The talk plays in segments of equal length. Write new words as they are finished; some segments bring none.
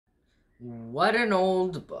What an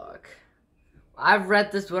old book. I've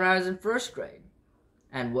read this when I was in first grade.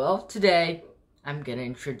 And well, today, I'm gonna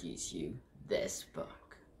introduce you this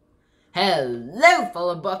book. Hello,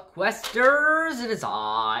 fellow BookQuesters! It is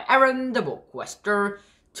I, Aaron the BookQuester.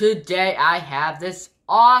 Today I have this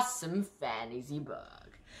awesome fantasy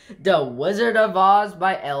book. The Wizard of Oz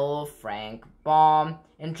by L. Frank Baum,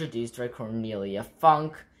 introduced by Cornelia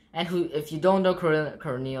Funk. And who, if you don't know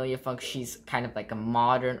Cornelia Funk, she's kind of like a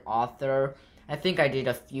modern author. I think I did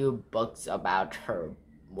a few books about her.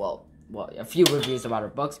 Well, a few reviews about her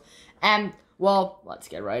books. And, well, let's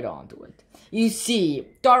get right on to it. You see,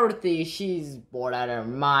 Dorothy, she's bored out of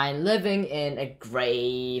her mind, living in a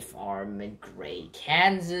gray farm in Gray,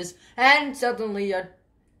 Kansas. And suddenly a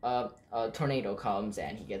tornado comes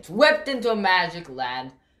and he gets whipped into a magic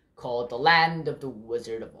land called the Land of the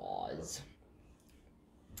Wizard of Oz.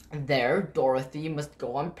 There, Dorothy must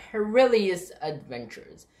go on perilous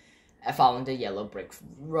adventures, following the yellow brick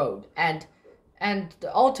road, and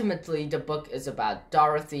ultimately the book is about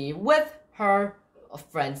Dorothy with her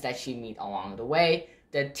friends that she meets along the way,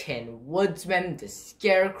 the Tin Woodsman, the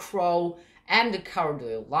Scarecrow, and the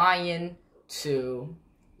Cowardly Lion to,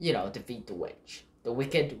 defeat the witch, the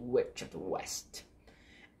Wicked Witch of the West.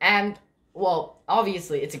 And well,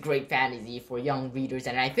 obviously, it's a great fantasy for young readers,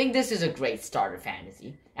 and I think this is a great starter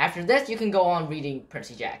fantasy. After this, you can go on reading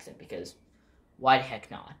Percy Jackson, because why the heck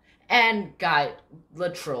not? And, guys,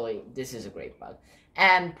 literally, this is a great book.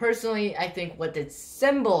 And, personally, I think what it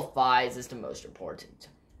symbolifies is the most important.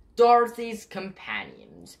 Dorothy's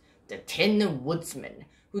companions, the Tin Woodsman,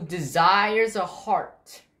 who desires a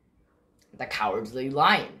heart. The Cowardly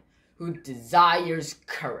Lion, who desires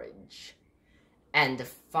courage. And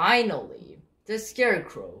finally, the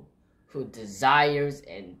Scarecrow, who desires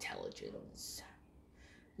intelligence.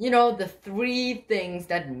 The three things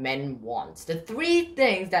that men want. The three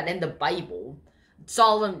things that in the Bible,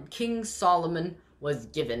 King Solomon was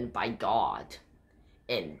given by God.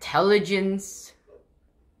 Intelligence,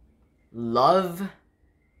 love,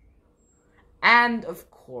 and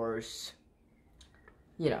of course,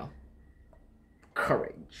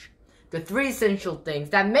 courage. The three essential things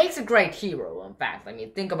that makes a great hero, in fact. I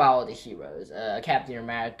mean, think about all the heroes. Captain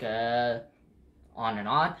America,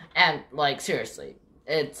 on. And, seriously,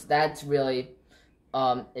 it's really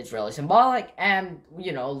symbolic. And,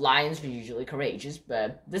 lions are usually courageous,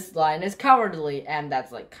 but this lion is cowardly, and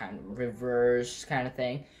that's, kind of reverse kind of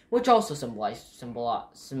thing. Which also simplifies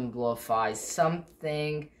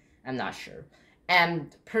something. I'm not sure.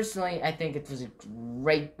 And, personally, I think it was a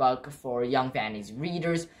great book for young fantasy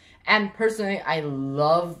readers. And personally, I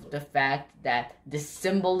love the fact that the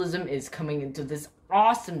symbolism is coming into this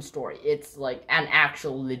awesome story. It's like an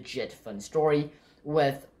actual legit fun story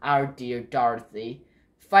with our dear Dorothy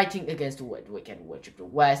fighting against the Wicked Witch of the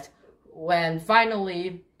West. When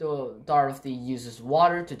finally Dorothy uses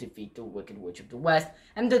water to defeat the Wicked Witch of the West.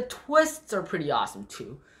 And the twists are pretty awesome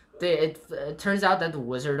too. It turns out that the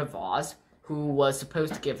Wizard of Oz, who was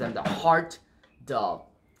supposed to give them the heart, the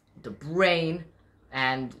brain,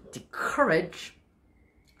 and the courage,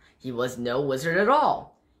 he was no wizard at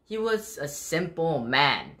all. He was a simple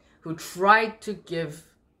man who tried to give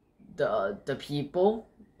the people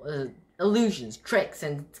illusions, tricks,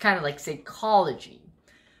 and it's kind of like psychology.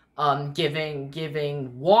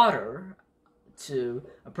 Giving water to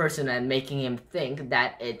a person and making him think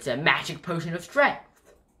that it's a magic potion of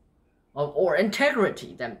strength or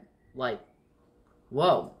integrity. That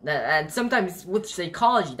whoa, and sometimes with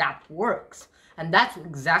psychology that works. And that's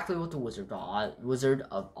exactly what the Wizard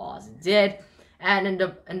of Oz did. And in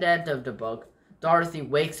the end of the book, Dorothy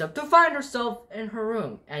wakes up to find herself in her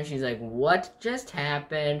room. And she's like, what just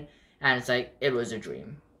happened? And it's like, it was a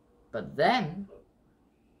dream. But then,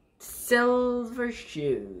 silver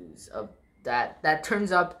shoes that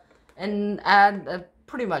turns up in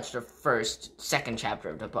pretty much the second chapter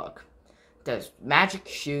of the book. Those magic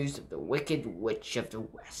shoes of the Wicked Witch of the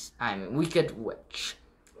West. Wicked Witch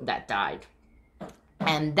that died.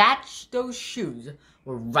 And those shoes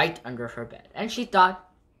were right under her bed. And she thought,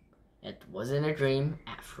 it wasn't a dream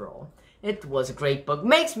after all. It was a great book.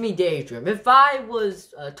 Makes me daydream. If I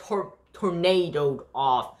was tornadoed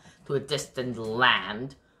off to a distant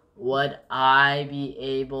land, would I be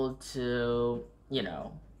able to,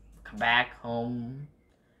 come back home?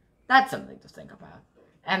 That's something to think about.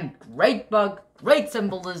 And great book, great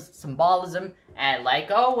symbolism, and like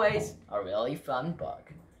always, a really fun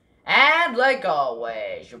book. And like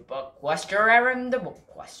always, your BookQuester, Aaron the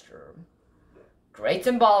BookQuester. Great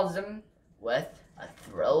symbolism with a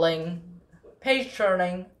thrilling,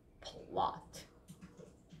 page-turning plot.